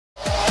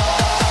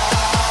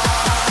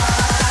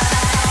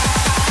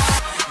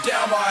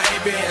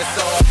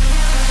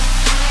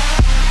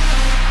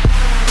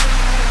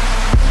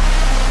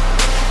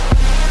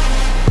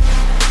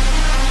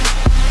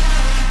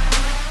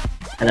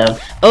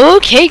though.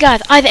 Okay,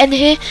 guys, I've ended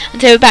here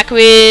until we're back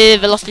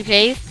with Velocity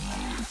Plays.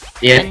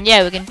 Yeah. And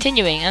yeah, we're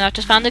continuing, and I've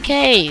just found a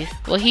cave.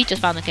 Well, he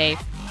just found a cave.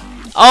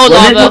 Oh,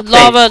 Well,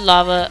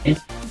 lava.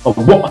 Oh,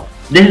 what?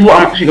 This is what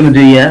I'm actually gonna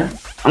do. Yeah.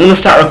 I'm gonna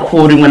start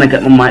recording when I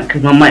get my mic,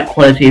 because my mic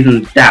quality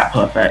isn't that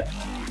perfect.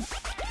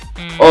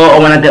 Or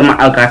when I get my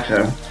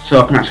Elgato,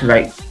 so I can actually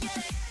like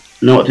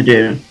know what to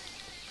do.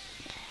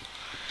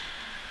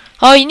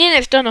 Oh, you need an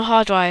external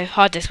hard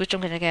disk, which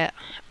I'm gonna get.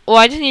 Or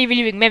I just need a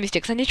really big memory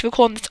stick, 'cause I need to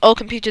record on this old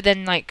computer.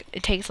 Then like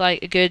it takes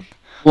like a good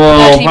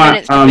 30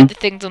 minutes to put the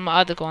things on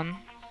my other one.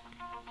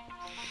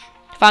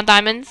 Found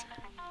diamonds.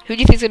 Who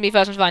do you think's gonna be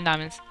first one to find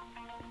diamonds?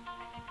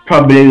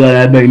 Probably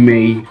gonna be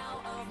me.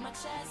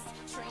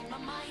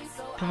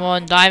 Come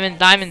on,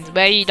 diamonds.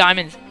 Where are you,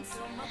 diamonds?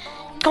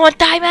 Come on,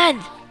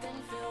 diamonds!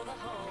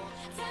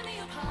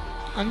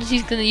 I'm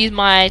just gonna use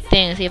my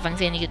thing and see if I can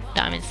see any good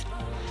diamonds.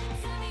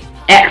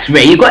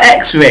 X-ray, you got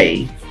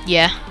X-ray.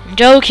 Yeah, I'm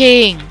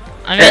joking.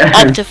 I meant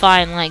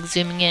optifine, like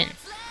zooming in.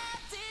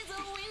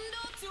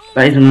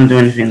 That isn't gonna do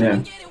anything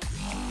though.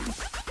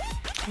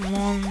 Come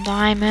on,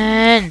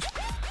 diamond.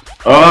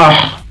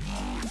 Oh,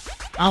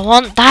 I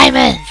want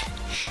diamonds.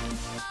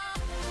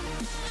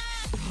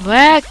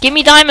 Where? Give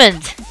me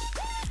diamonds.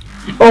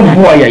 oh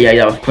boy, yeah,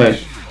 that was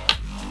close.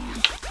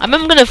 I'm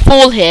gonna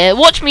fall here.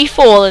 Watch me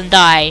fall and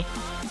die.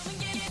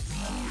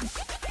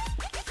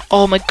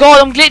 Oh my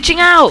god, I'm glitching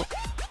out.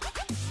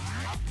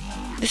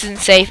 This isn't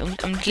safe.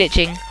 I'm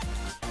glitching.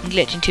 I'm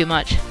glitching too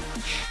much.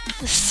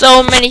 There's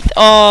so many.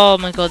 Oh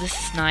my god, this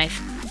is nice.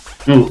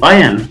 Oh,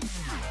 iron.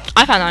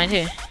 I found iron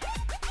too.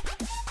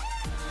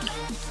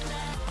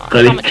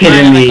 God, it's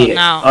kidding me.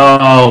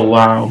 Oh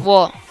wow.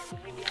 What?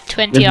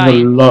 20 this iron.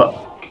 Is a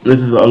lot. This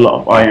is a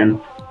lot of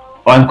iron.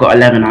 Oh, I've got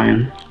 11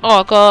 iron.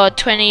 Oh god,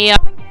 20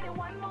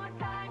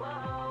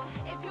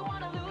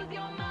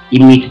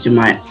 You muted your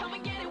mic.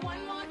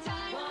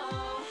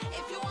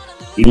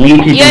 You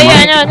muted your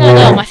mic. Yeah,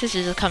 no. My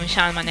sister's just coming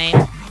shouting my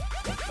name.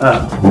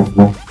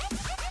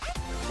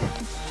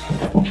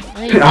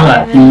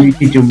 You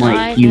muted your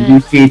mic. You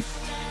muted.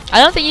 I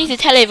don't think you need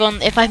to tell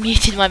everyone if I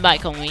muted my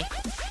mic on me.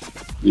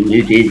 You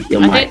muted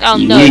your mic. I think I'll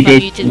know if I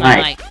muted my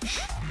mic.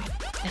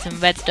 There's some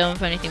redstone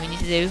for anything we need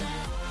to do.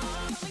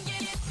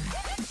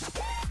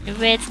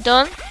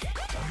 Redstone?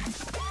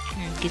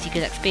 Gives you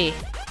good XP.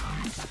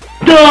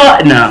 No,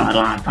 I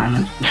don't have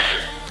diamonds.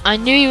 I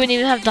knew you wouldn't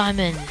even have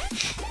diamonds.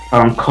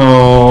 I'm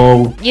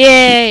cold.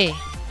 Yay!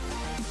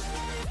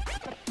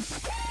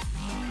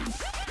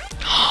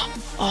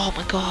 Oh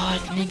my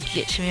god, you need to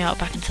glitch me out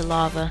back into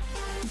lava.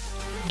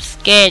 I'm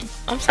scared.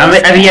 I'm so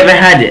scared. Have you ever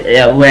had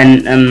it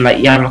when like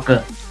you have like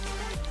a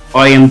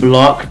iron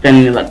block,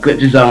 then it like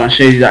glitches out and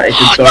shows you that it's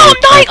a No,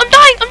 I'm dying!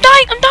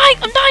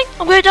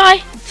 I'm gonna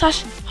die!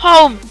 Slash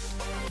home!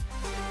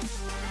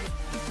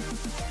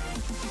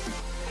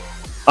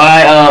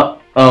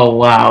 Oh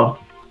wow.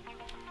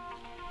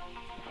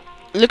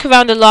 Look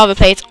around the lava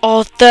plates.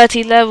 Oh,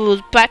 30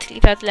 levels. Practically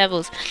 30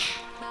 levels.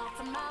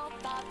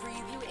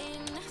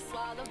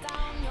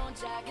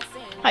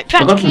 Like,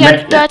 practically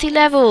at 30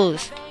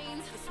 levels.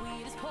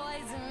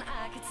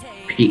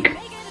 Peak.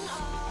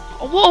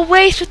 Oh, what a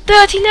waste for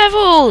 30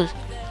 levels.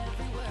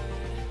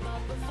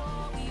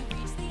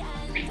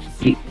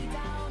 Peak.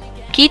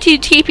 Key to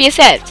TP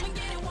accept.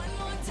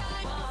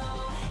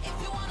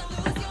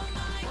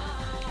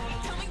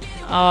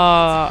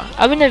 Oh,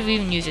 I would never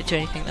even use it to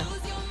anything though.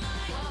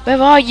 Where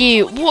are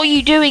you? What are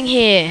you doing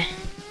here?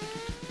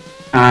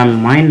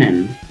 I'm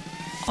mining.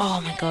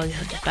 Oh my god, this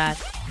is just bad.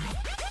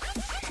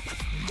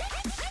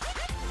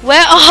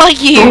 Where are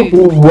you?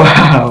 Oh,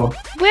 wow.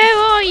 Where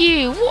are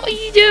you? What are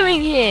you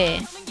doing here?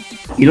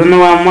 You don't know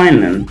where I'm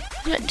mining?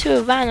 I went to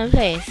a random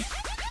place.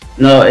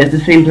 No, it's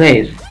the same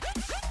place.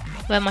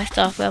 Where my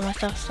stuff? Where my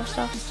stuff?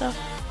 Stuff.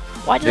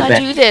 Why did I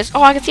do this?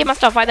 Oh, I can see my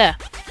stuff right there.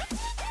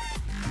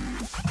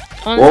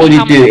 What would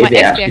you do if it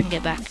actually? I can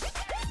get back.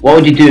 What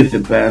would you do if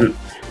it burnt?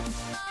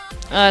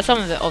 Some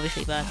of it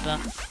obviously burnt, but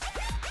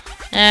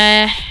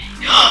I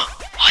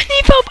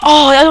need help.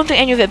 Oh, I don't think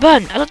any of it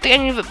burned.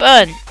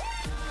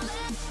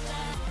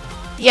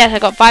 Yes, I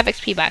got 5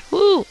 XP back.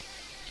 Woo!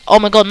 Oh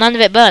my god, none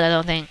of it burned. I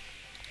don't think.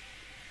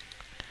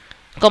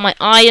 Got my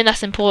iron.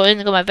 That's important.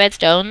 I got my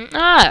redstone.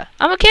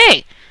 I'm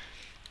okay.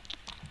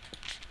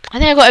 I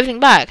think I got everything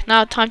back.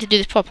 Now time to do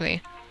this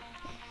properly.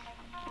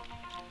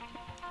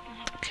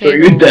 So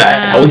you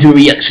died. How was your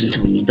reaction to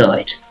when you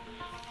died?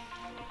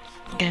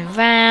 Going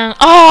round.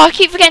 Oh, I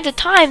keep forgetting to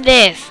time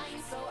this.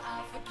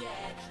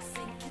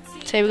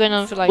 So we're going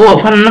on for like. Oh,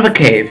 I found another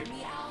cave.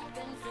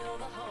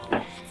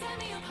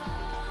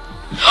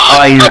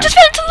 I just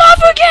fell into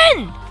lava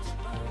again.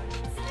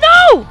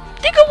 No!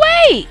 Dig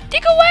away!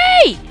 Dig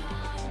away!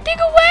 Dig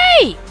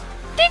away!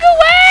 Dig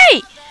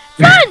away!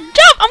 Run!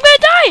 Jump! I'm gonna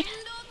die!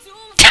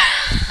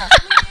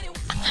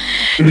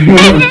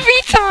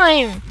 Every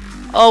time!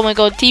 Oh my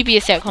god, TP a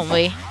sec, can't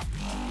we?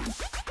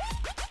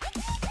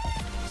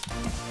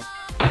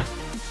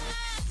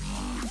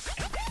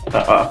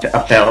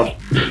 I failed.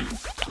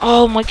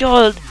 Oh my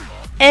god,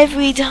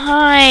 every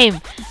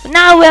time!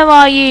 Now where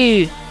are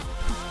you?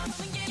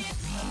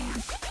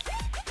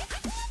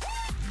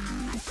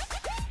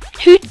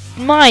 Who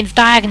mines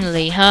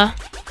diagonally, huh?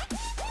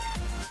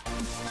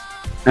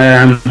 Me.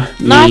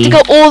 Now I have to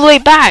go all the way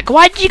back.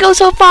 Why did you go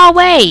so far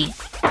away?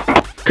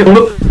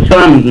 Look,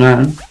 sun,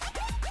 man.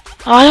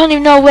 Oh, I don't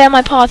even know where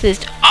my path is.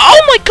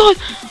 Oh my god!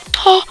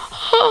 Oh,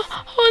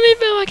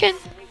 I can.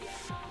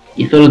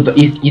 You saw the.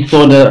 You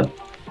saw the.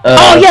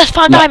 Oh yes,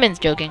 found diamonds.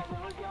 Joking.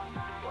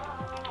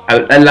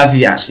 I love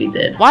you actually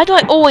did. Why do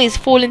I always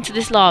fall into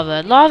this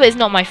lava? Lava is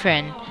not my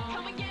friend.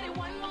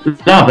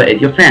 Lava is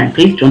your friend.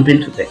 Please jump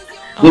into it.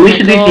 Oh Well, we my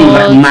should do God. things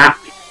like map.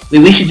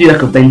 We should do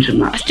like a venture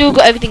map. I still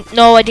got everything.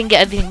 No, I didn't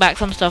get everything back.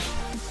 Some stuff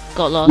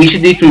got lost. We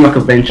should do things like a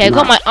venture Okay, I map.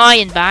 got my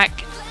iron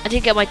back. I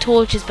didn't get my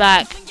torches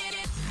back.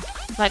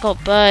 That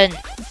got burnt.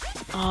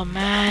 Oh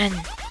man.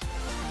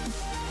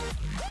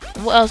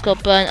 What else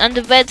got burnt? And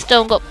the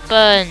redstone got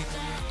burnt.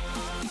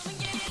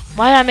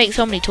 Why did I make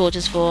so many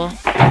torches for?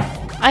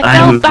 I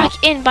fell back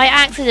in by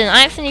accident.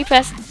 I accidentally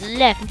pressed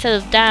left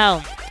instead of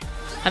down.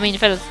 I mean,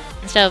 instead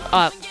of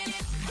up.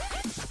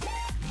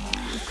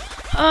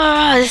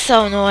 Oh, this is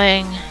so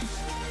annoying.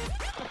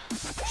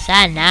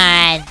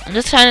 Cyanide. I'm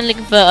just trying to look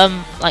for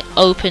like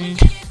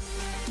opened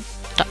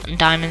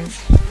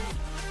diamonds.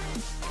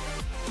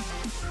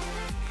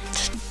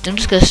 I'm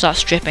just gonna start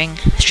stripping.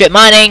 Strip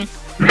mining.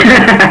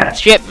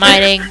 Strip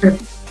mining.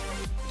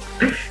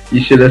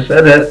 You should have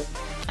said it.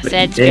 I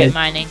said strip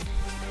mining.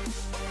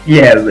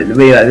 Yeah, but the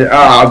way like,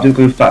 I'm just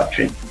gonna start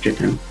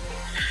stripping.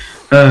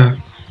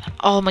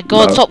 Oh my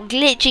god! No. Stop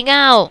glitching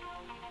out.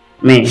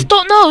 Me.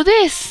 Stop! No,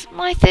 this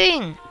my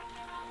thing.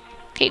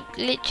 Keep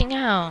glitching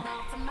out.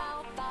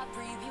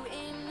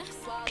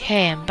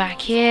 Okay, I'm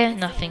back here.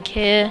 Nothing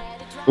here.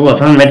 Oh, I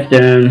found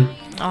redstone.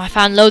 Oh, I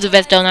found loads of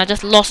redstone. I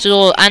just lost it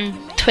all and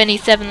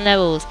 27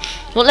 levels.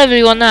 What level are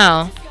you on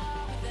now?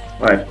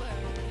 5.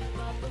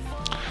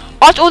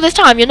 After all this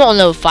time, you're not on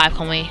level 5,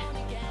 Conway.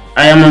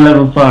 I am on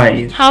level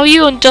 5. How are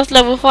you on just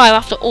level 5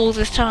 after all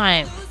this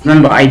time?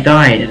 Remember, I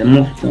died. I'm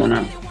off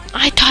spawner.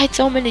 I died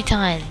so many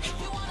times.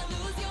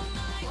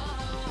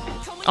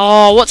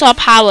 Oh, what's our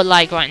power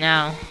like right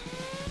now?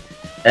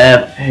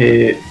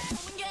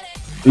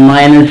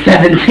 Minus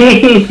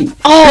 17.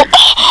 Oh!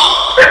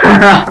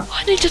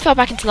 I nearly just fell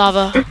back into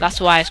lava. That's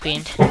why I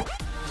screamed.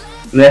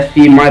 Let's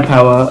see my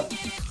power.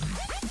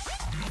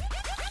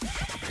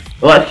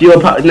 What's your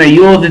power? No,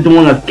 yours is the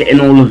one that's getting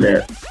all of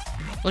it.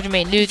 What do you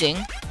mean, losing?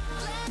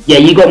 Yeah,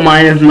 you got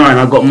minus 9.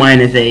 I got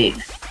minus 8.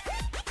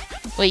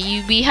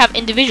 Wait, we have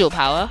individual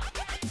power?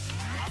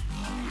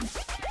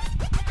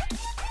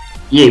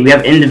 Yeah, we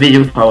have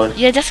individual powers.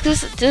 Yeah, that's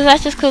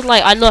just cause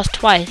like I lost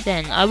twice.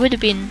 Then I would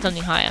have been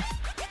something higher,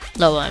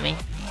 lower. I mean.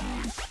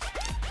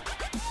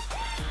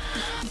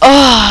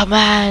 Oh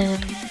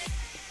man,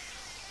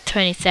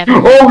 27. Oh,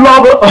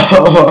 lava!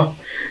 Oh,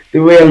 the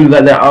way I'm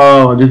like that.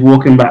 Oh, just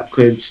walking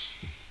backwards.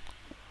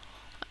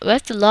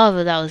 Where's the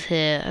lava that was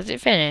here? Has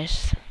it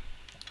finished?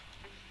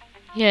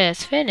 Yeah,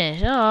 it's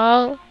finished.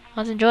 Oh, I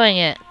was enjoying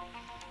it.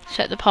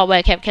 Except the part where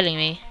it kept killing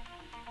me.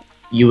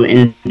 You were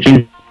in.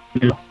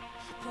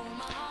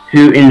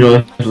 Who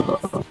enjoys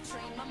lava?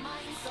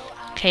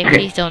 Okay,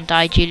 please don't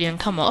die, Julian.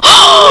 Come on.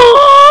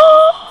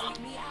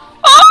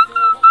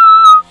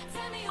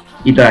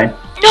 You died.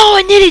 No,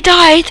 I nearly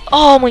died.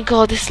 Oh my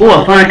god, this. Oh,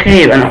 I found a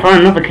cave and I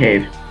found another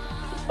cave.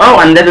 Oh,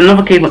 and there's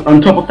another cave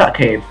on top of that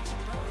cave.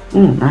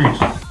 Oh, nice.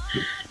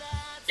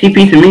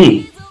 TP to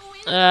me.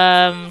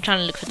 Trying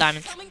to look for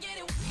diamonds.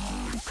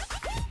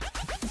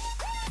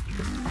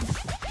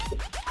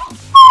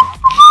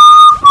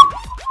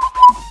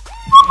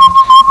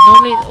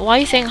 Normally, why are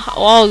you saying?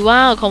 Oh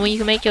wow, Conway, you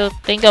can make your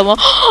thing go more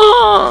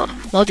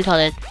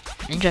multicolored.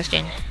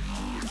 Interesting.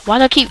 Why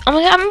do I keep? Oh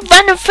my god, I'm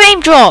random frame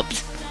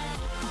drops.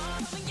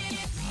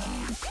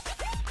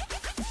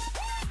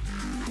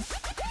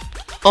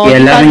 Oh, yeah,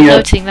 you guys are Lavinia.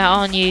 noticing that,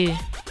 aren't you?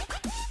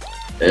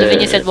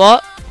 Lavinia said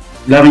what?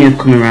 Lavinia's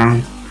coming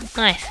around.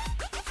 Nice.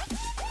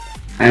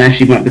 And then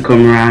she might be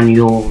coming around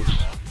yours.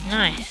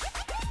 Nice.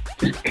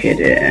 Just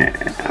kidding.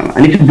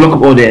 I need to block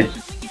up all this.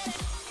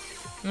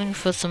 Looking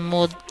for some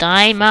more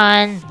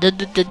diamonds. The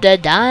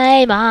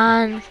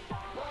diamonds.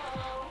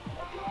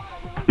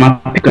 My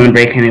pick's gonna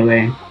break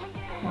anyway.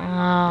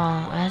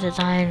 Oh, where's the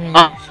diamonds?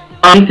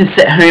 I need to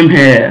set home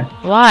here.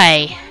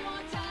 Why?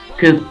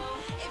 Cause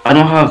I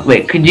don't have.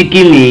 Wait, could you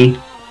give me?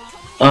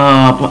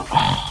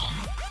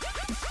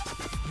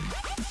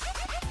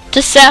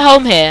 Just set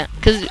home here,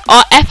 because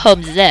our F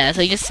homes is there,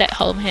 so you just set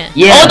home here.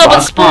 Yeah, Oh no, but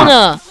but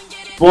spawner!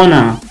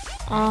 Spawner.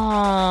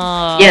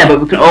 Oh. Yeah, but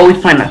we can always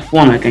find that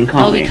spawner again,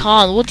 can't No, we? we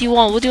can't. What do you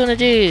want? What do you want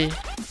to do?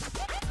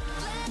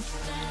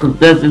 Cause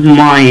this is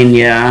mine,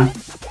 yeah.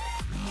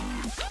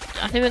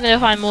 I think we're going to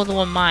find more than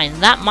one mine.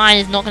 That mine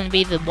is not going to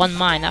be the one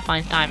mine that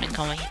finds diamond,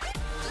 can we?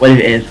 What if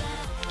it is?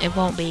 It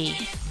won't be.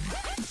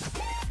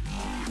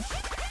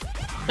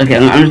 Okay,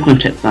 I'm just gonna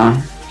check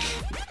that.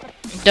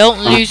 Don't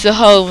lose the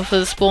home for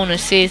the spawner,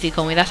 seriously,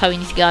 can we? That's how we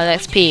need to get our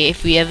XP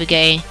if we ever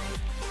gain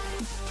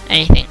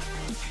anything.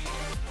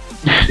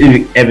 If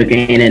you ever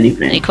gain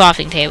anything. A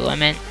crafting table, I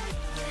meant.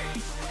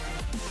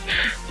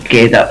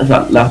 Okay, that's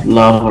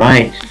love,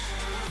 right?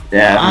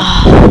 Yeah.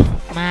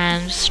 Oh,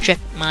 man, strip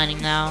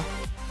mining now.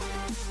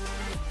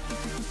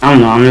 I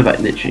don't know, I'm like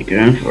literally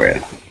going for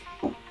it.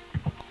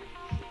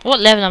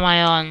 What level am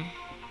I on?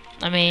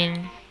 I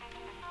mean,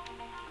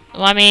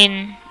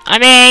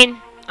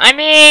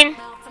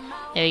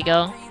 there we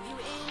go.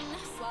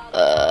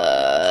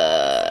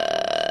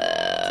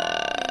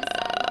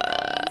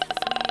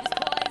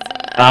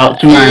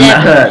 Ouch, man,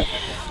 that hurts.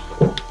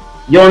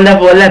 You're on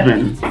level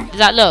 11. Is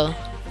that low?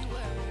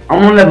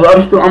 I'm on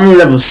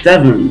level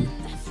 7.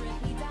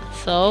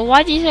 So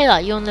why do you say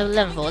that? You're on level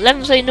 11 for?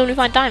 11 so you normally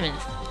find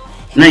diamonds.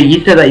 No,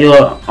 you said that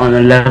you're on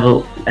a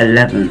level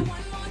 11.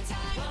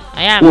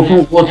 I am. Well,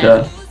 from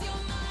water.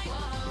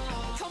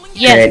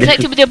 Yes, Okay,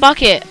 collect it with your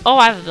bucket. Oh,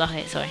 I have a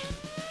bucket, sorry.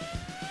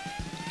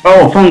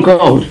 Oh, from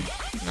gold.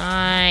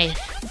 Nice.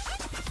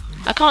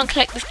 I can't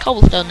collect this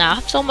cobblestone now. I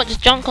have so much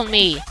junk on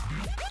me.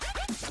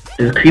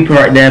 There's a creeper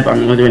right there, but I'm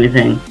not gonna do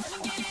anything.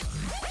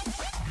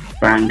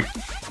 Bang.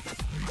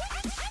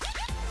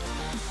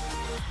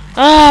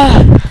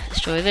 Ah,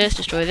 destroy this,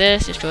 destroy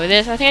this, destroy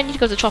this. I think I need to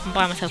go to the shop and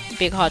buy myself a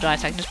big hard drive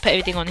so I can just put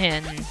everything on here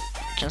and then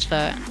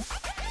transfer it.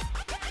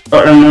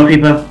 Oh, no more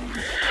creeper.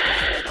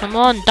 Come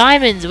on,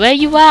 diamonds, where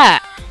you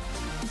at?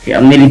 Okay,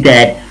 I'm nearly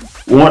dead.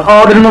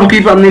 Oh, there's another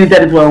creeper, I'm nearly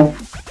dead as well.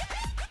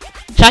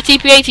 Should I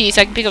TPA to you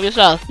so I can pick up your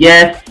stuff?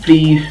 Yes,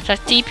 please. Should I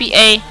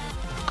TPA?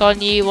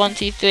 Calling you 1,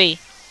 2, 3.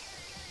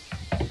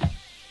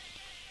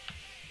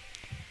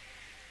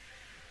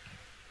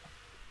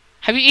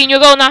 Have you eaten your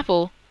golden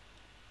apple?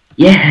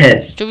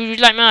 Yes. Would you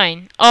like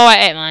mine? Oh, I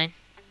ate mine.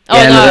 Oh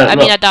Yeah, no, I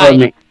mean I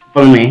died.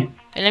 Follow me.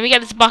 And let me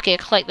get this bucket,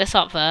 collect this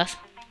up first.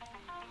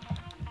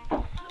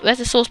 Where's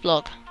the source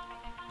block?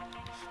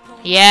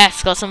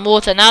 Yes, got some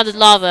water. Now there's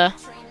lava.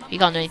 You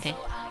can't do anything.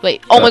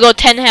 Wait, oh my god,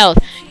 10 health.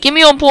 Give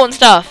me your important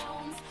stuff.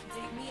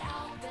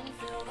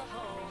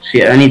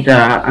 Shit, I need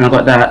that, and I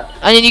got that.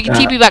 And then you can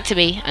TP back to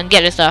me and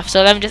get the stuff.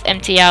 So let me just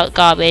empty out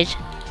garbage.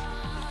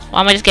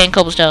 Why am I just getting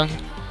cobblestone?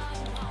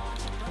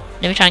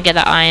 Let me try and get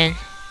that iron.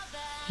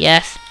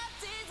 Yes.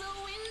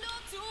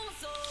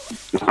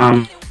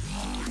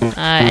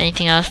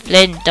 Anything else?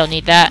 Flint, don't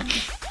need that.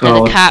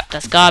 Another cap,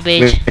 that's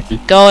garbage.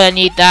 Gold, I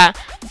need that.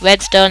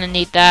 Redstone, I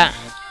need that.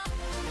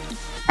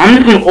 I'm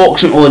just gonna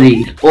auction all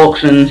these.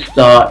 Auction,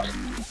 start.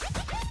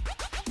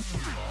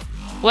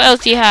 What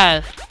else do you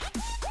have?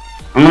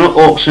 I'm gonna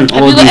auction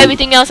all these. Have you got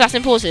everything else that's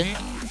important?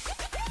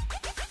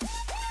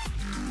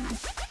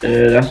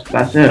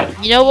 That's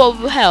it. You know what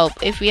would help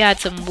if we had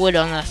some wood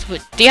on us?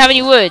 Do you have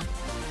any wood?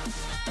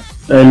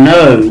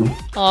 No.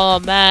 Oh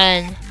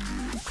man.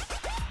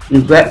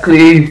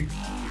 Exactly.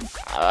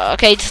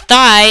 Okay, just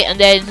die and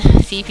then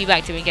CP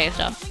back to me and get your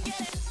stuff.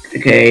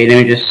 Okay,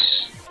 let me just.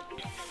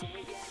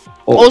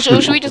 Or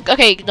should we just?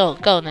 Okay, no,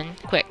 go then,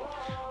 quick.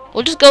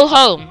 We'll just go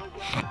home.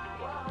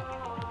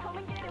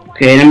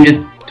 Okay, let me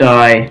just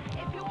die.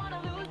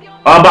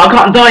 Oh, but I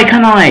can't die,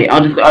 can I?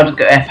 I'll just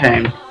go F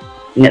home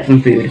and get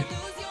some food.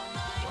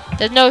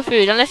 There's no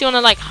food unless you want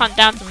to like hunt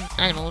down some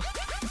animals.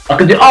 I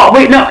could do. Oh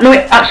wait, no,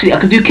 wait. Actually, I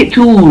could do kit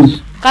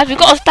tools. Guys, we've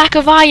got a stack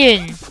of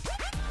iron.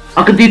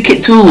 I could do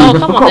kit tools. Oh, I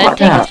come forgot on then, about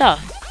take that. your stuff.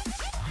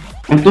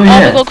 I'm still Oh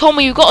here. my god,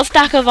 Conway, you've got a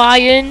stack of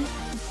iron.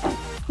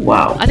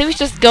 Wow. I think we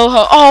should just go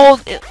home. Oh,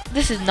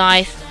 this is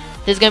nice.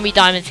 There's gonna be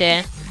diamonds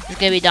here. There's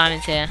gonna be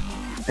diamonds here.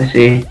 I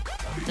see.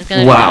 There's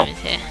gonna be diamonds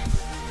here.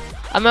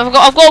 I've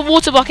got a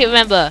water bucket,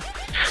 remember?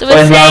 So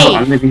we're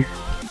safe.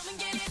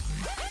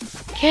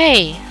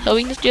 Okay, so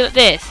we can just do it like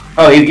this.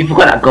 Oh, you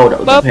forgot that gold that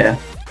was up here.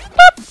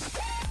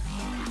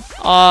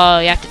 Oh,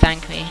 you have to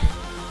thank me.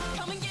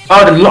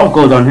 Oh, there's a lot of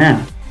gold on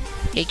here.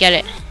 Okay, get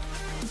it.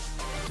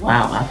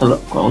 Wow, that's a lot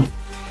of gold.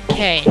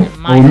 Okay,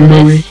 mine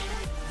this.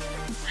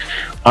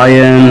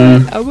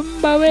 Iron.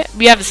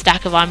 We have a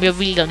stack of iron. We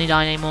really don't need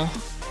iron anymore.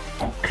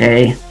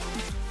 Okay.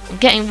 I'm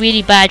getting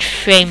really bad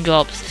frame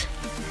drops.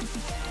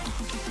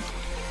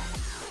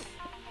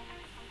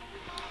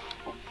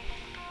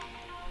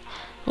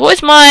 What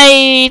is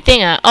my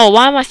thing at? Oh,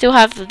 why am I still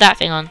have that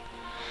thing on?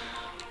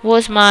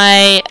 What's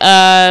my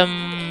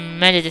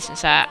melee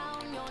distance at?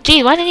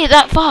 Gee, why did I get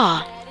that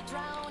far?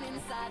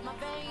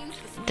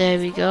 There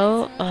we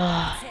go.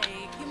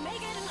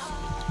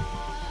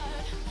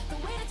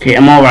 Okay,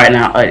 I'm alright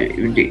now.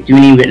 Do we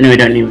need it? No, we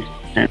don't need it.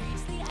 No.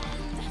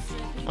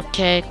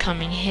 Okay,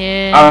 coming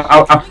here.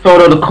 I've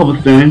sold all the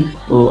cobblestone.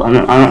 Oh, I'm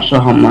not sure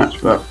how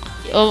much, but.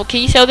 Oh,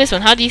 can you sell this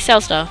one? How do you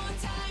sell stuff?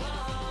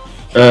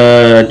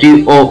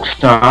 Do orc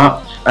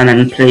start and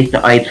then place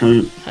the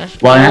item.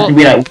 Well, it has to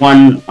be like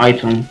one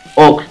item.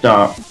 Orc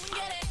start.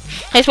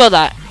 How you spell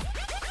that?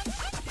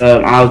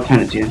 I'll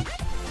send it to you.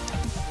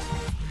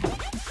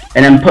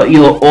 And then put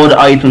all the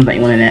items that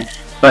you want in it.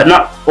 But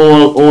not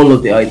all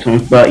of the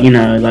items, but you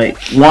know, like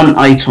one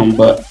item,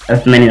 but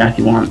as many as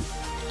you want.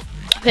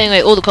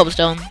 Anyway, all the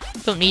cobblestone.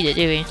 Don't need it,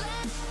 do we?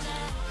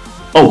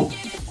 Oh,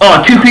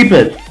 2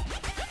 creepers.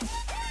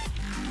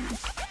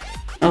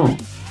 Oh,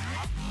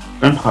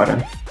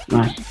 gunpowder.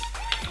 Nice.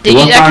 Did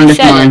you actually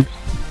sell it?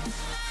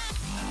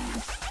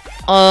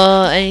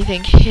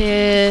 Anything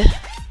here?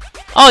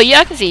 Oh yeah,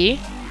 I can see you.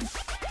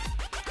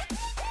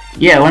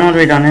 Yeah, went all the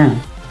way down here.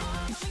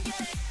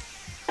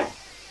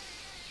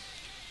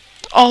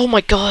 Oh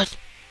my god.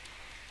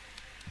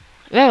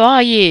 Where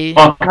are you?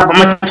 Oh, can I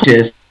have my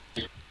touches?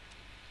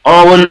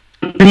 Oh,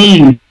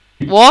 underneath.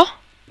 What?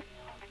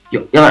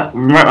 You're like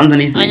right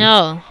underneath me. I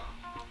know.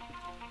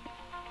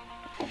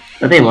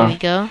 Oh, there you Here are. we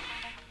go.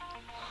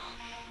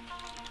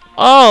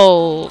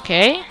 Oh,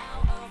 okay.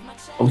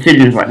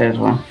 Obsidian's right there as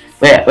well.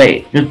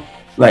 Wait, just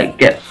like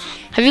get.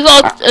 Have you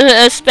got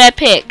a spare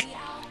pick?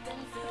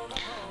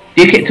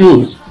 Do you get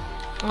tools?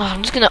 Oh,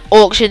 I'm just gonna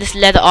auction this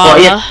leather Oh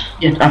armor.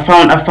 yes, I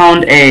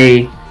found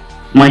a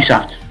mine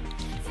shaft.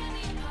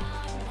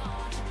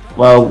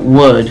 Well,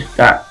 wood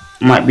that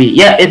might be.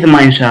 Yeah, it's a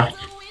mine shaft.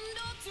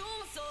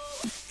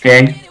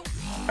 Okay.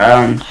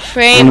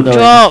 Frame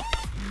drop.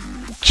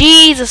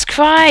 Jesus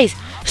Christ!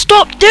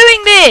 Stop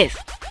doing this!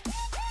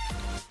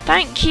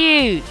 Thank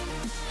you.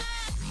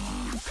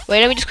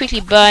 Wait, let me just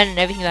quickly burn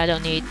everything that I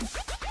don't need.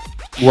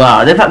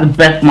 Wow, that's like the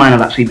best mine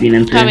I've actually been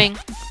into. Coming.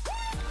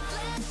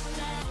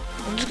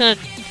 I'm just gonna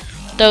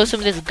throw some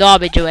of this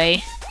garbage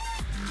away.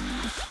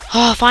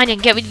 Oh, fine, I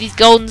can get rid of these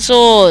golden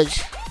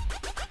swords.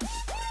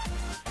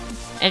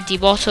 Empty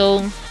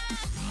bottle.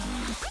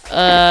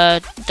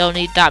 Don't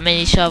need that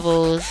many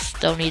shovels.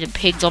 Don't need a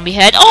pig zombie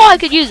head. Oh, I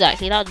could use that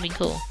actually. That would have been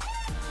cool.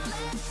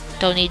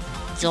 Don't need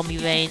zombie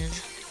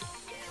veins.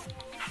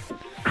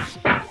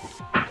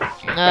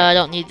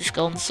 Don't need this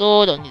golden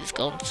sword. Don't need this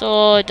golden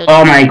sword. Don't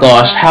Oh need my this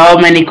gosh, one. how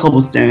many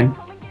cobblestone?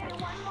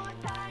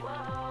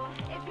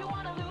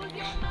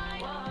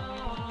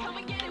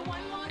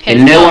 Okay,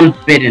 And no so- one's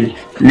bidding.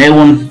 No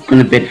one's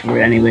gonna bid for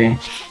it anyway.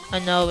 I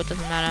know, it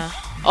doesn't matter.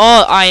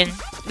 Oh, iron.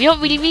 We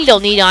really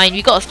don't need iron.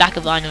 We got a stack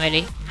of iron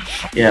already.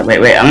 Yeah, wait.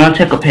 I'm gonna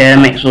check up here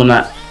and make sure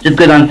that. Just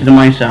go down to the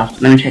mine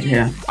shaft. Let me check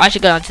here. I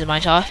should go down to the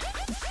mine shaft.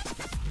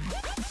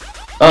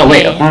 Oh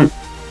wait, Okay. I found.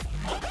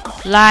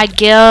 Lag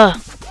gear.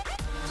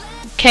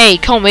 Okay,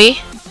 can we?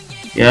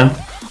 Yeah.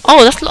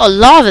 Oh, that's a lot of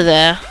lava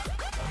there.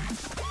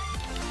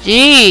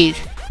 Jeez.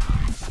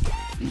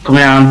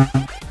 Coming down.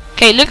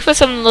 Okay, look for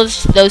some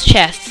of those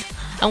chests.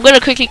 I'm gonna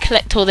quickly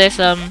collect all this.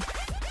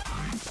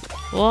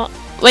 What?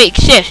 Wait,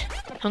 shit.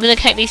 I'm gonna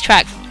collect these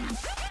tracks.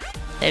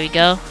 There we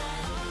go.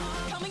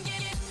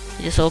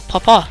 They just all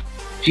pop off.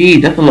 Gee,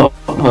 that's a lot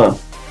of her.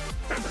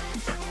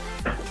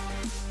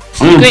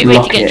 It's a great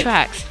way to get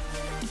tracks.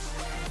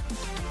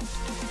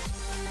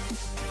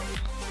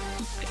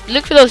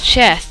 Look for those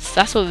chests.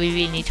 That's what we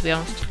really need, to be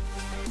honest.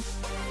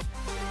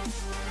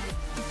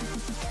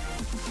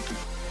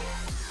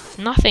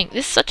 Nothing.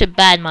 This is such a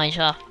bad mine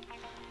shaft.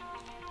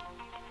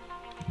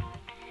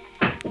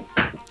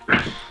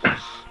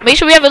 Make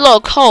sure we have a lot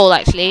of coal,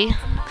 actually,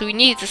 because we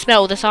need to smelt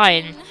all this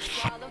iron.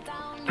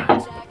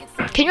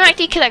 Can you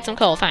actually collect some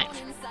coal? Thanks.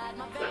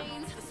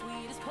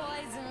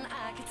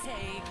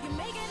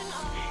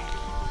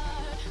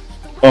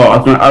 Oh, I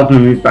was gonna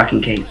move back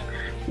in case,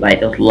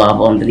 like, there's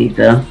lava underneath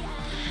there.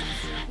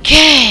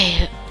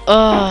 Okay.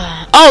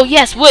 Oh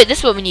yes, wood. This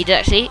is what we need,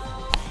 actually.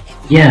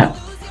 Yeah.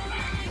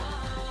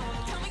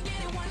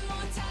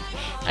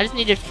 I just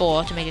needed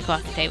 4 to make a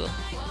crafting table.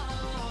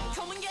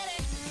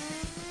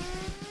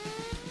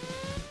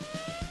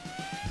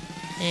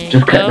 There you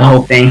Just cut go. the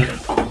whole thing.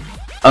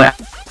 Oh, yeah.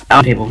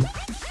 Our table.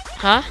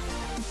 Huh?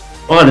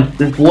 Oh,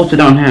 there's water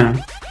down here.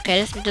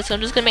 Okay, I'm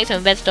just gonna make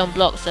some redstone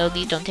blocks so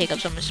these don't take up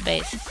so much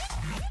space.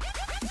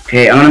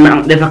 Okay,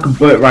 there's like a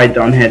boat ride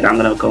down here that I'm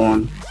gonna go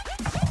on.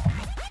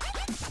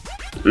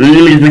 Let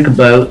me just make a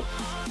boat.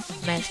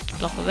 Nice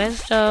block of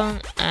redstone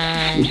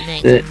and Just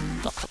make it. some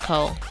blocks of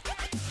coal.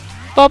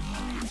 Bob.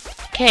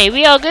 Okay,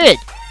 we are good.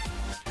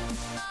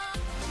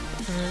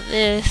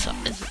 This.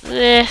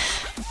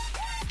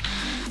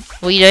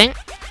 What are you doing?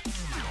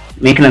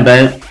 Making a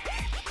boat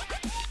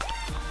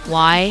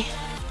Why?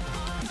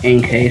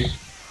 in case.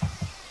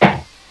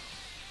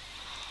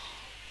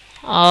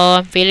 Oh,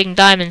 I'm feeling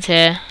diamonds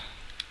here.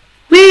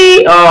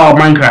 Whee! Oh,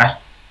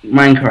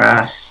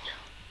 Minecraft.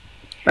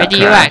 Ready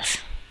your axe.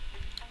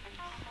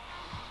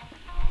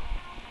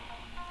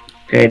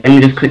 Okay, let me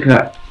just click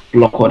that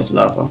block all this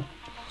lava.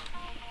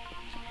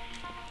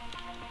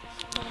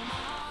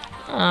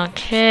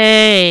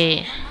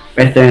 Okay.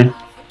 Redstone.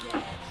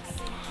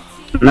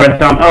 No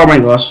redstone. Oh my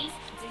gosh.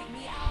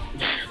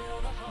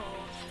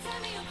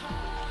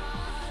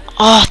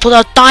 Oh, I thought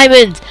that was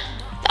diamonds.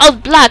 That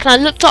was black, and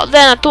I looked up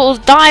there and I thought it was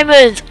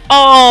diamonds.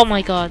 Oh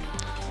my god.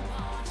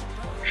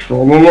 I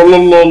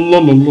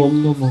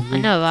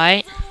know,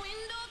 right?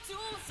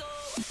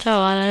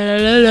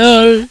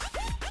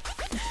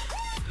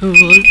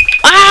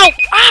 Ow!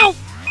 Ow!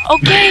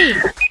 Okay.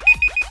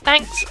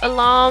 Thanks,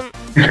 alarm.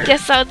 I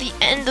guess that's the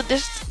end of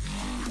this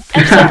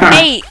episode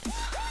 8.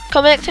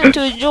 Come next time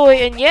to enjoy,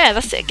 and yeah,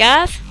 that's it,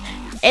 guys.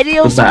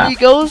 Adios, Goodbye.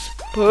 amigos.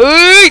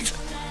 Peace.